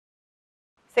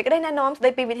សេចក្តីណែនាំស្តី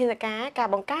ពីវិធានការ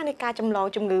បង្ការនៃការចម្លង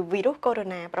ជំងឺវីរុសកូវីដ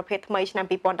 -19 ប្រភេទថ្មីឆ្នាំ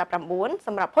 2019 ស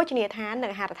ម្រាប់ភោជនីយដ្ឋាននិ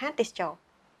ងអាហារដ្ឋានទេសចរណ៍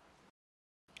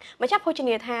ម្ចាស់ភោជ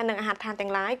នីយដ្ឋាននិងអាហារដ្ឋានទាំ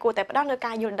ងឡាយគួរតែផ្ដល់នូវ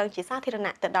ការយល់ដឹងជាសាធារ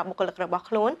ណៈទៅដល់បុគ្គលិករបស់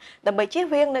ខ្លួនដើម្បីជៀស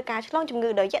វាងនូវការឆ្លងជំងឺ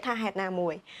ដោយយថាហេតុណាមួ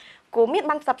យគួរមាន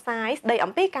បានផ្សព្វផ្សាយស្តី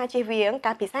អំពីការជៀសវាង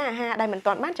ការពិសាអាហារដែលមិន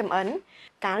ទាន់បានចម្អិន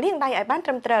ការលាងដៃឲ្យបានត្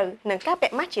រឹមត្រូវនិងការពា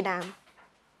ក់ម៉ាស់ជាដើម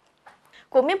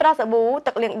គួរមានផ្ដល់សាប៊ូ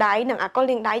ទឹកលាងដៃនិងអាល់កុល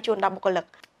លាងដៃជូនដល់បុគ្គលិក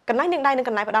កន្លែងលាងដៃនិងក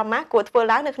ន្លែងផ្ដល់ម៉ាស់គួរធ្វើ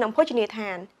ឡើងនៅក្នុងភោជនីយដ្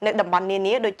ឋាននៅតំបន់នា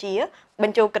នាដូចជាប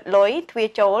ញ្ចូលគិតលុយទ្វារ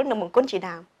ចូលនិងបង្គន់ជា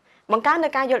ដើមបង្កើននូ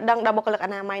វការយល់ដឹងដល់បុគ្គលិកអ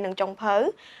នាម័យនិងចុងភៅ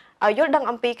ឲ្យយល់ដឹង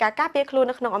អំពីការការពារខ្លួន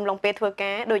នៅក្នុងអំឡុងពេលធ្វើ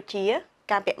ការដូចជា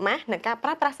ការពាក់ម៉ាស់និងការប្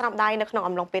រើប្រាស់ស្រោមដៃនៅក្នុង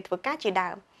អំឡុងពេលធ្វើការជាដើ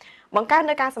មបង្កើន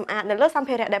នូវការសម្អាតនៅលើសម្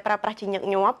ភារៈដែលប្រើប្រាស់ជាញឹក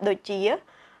ញាប់ដូចជា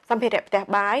សម្ភារៈផ្ទះ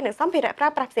បាយនិងសម្ភារៈប្រើ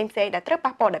ប្រាស់ផ្សេងៗដែលត្រូវ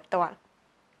ប៉ះពាល់ដោយផ្ទាល់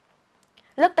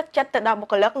លើកទឹកចិត្តទៅដល់បុ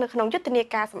គ្គលិកនៅក្នុងយុទ្ធនា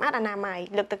ការសម្អាតអនាម័យ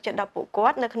លើកទឹកចិត្តដល់ពួកគា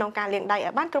ត់នៅក្នុងការលាងដៃឲ្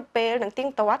យបានគ្រប់ពេលនិងទៀង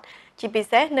ទាត់ជាពិ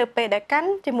សេសនៅពេលដែលកាន់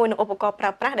ជាមួយនឹងឧបករណ៍ប្រើ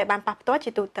ប្រាស់ដែលបានប៉ះផ្ទាល់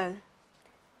ជាទូទៅ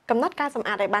កំណត់ការសម្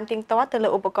អាតឲ្យបានទៀងទាត់ទៅលើ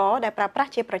ឧបករណ៍ដែលប្រើប្រា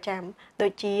ស់ជាប្រចាំដូ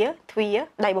ចជាទ្វារ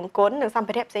ដៃបង្គន់និងសម្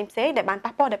ភារៈផ្សេងៗដែលបាន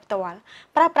ប៉ះពាល់ដោយផ្ទាល់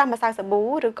ប្រើប្រាស់ម្សៅសាប៊ូ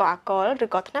ឬក៏អាល់កុលឬ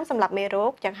ក៏ថ្នាំសម្លាប់មេរោ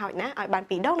គយ៉ាងហោចណាស់ឲ្យបាន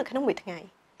2ដងនៅក្នុងមួយថ្ងៃ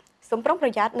សូមប្រុងប្រ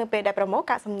យ័ត្ននៅពេលដែលប្រមូល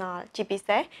កាកសំណល់ជាពិ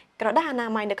សេសក្រដាសអនា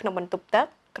ម័យនៅក្នុងបន្ទប់ទឹក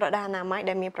ក្រដាសអនាម័យ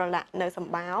ដែលមានប្រឡាក់នៅស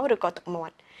ម្បាវឬក៏ទឹកមា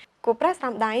ត់គួរប្រើស្រោ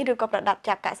មដៃឬក៏ប្រដាប់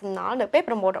ចាប់កាកសំណល់នៅពេល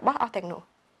ប្រមូលរបស់អស់ទាំងនោះ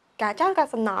ការចោលកាក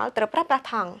សំណល់ត្រូវប្រើប្រាស់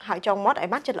ថង់ហើយចងមាត់ឲ្យ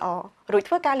បានជិតល្អរួច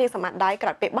ធ្វើការលាងសម្អាតដៃក្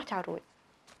រោយពេលបោះចោលរួច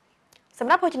សម្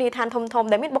រាប់ភោជនីយដ្ឋានធំៗ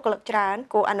ដែលមានបុគ្គលិកច្រើន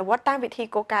គួរអនុវត្តតាមវិធី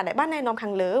គោលការណ៍ដែលបានណែនាំខា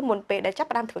ងលើមុនពេលដែលចាប់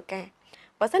ផ្ដើមធ្វើការ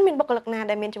បើសិនមានបុគ្គលិកណា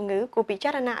ដែលមានជំងឺគួរពិចា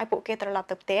រណាឲ្យពួកគេត្រឡប់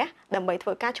ទៅផ្ទះដើម្បីធ្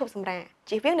វើការឈប់សម្រាក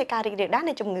ជៀសវាងនៃការរីករាលដាល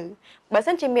នៃជំងឺបើ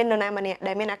សិនជាមាននរណាម្នាក់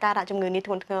ដែលមានអាការៈជំងឺនេះ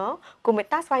ធ្ងន់ធ្ងរគួរមេត្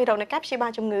តាស្វែងរកនូវការព្យាបា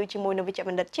លជំងឺជាមួយនឹងវេជ្ជប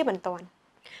ណ្ឌិតជាបន្ទាន់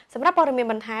សម្រាប់ព័ត៌មាន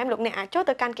បន្ថែមលោកអ្នកអាចចូល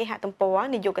ទៅកាន់គេហទំព័រ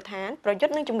នាយកដ្ឋានប្រយុទ្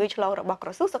ធនឹងជំងឺឆ្លងរបស់ក្រ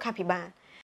សួងសុខាភិបាល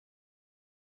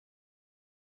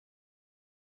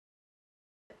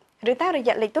ឬតាមរ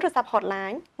យៈលេខទូរស័ព្ទ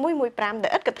hotline 115ដែ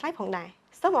លឥតគិតថ្លៃផងដែរ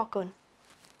សូមអរគុណ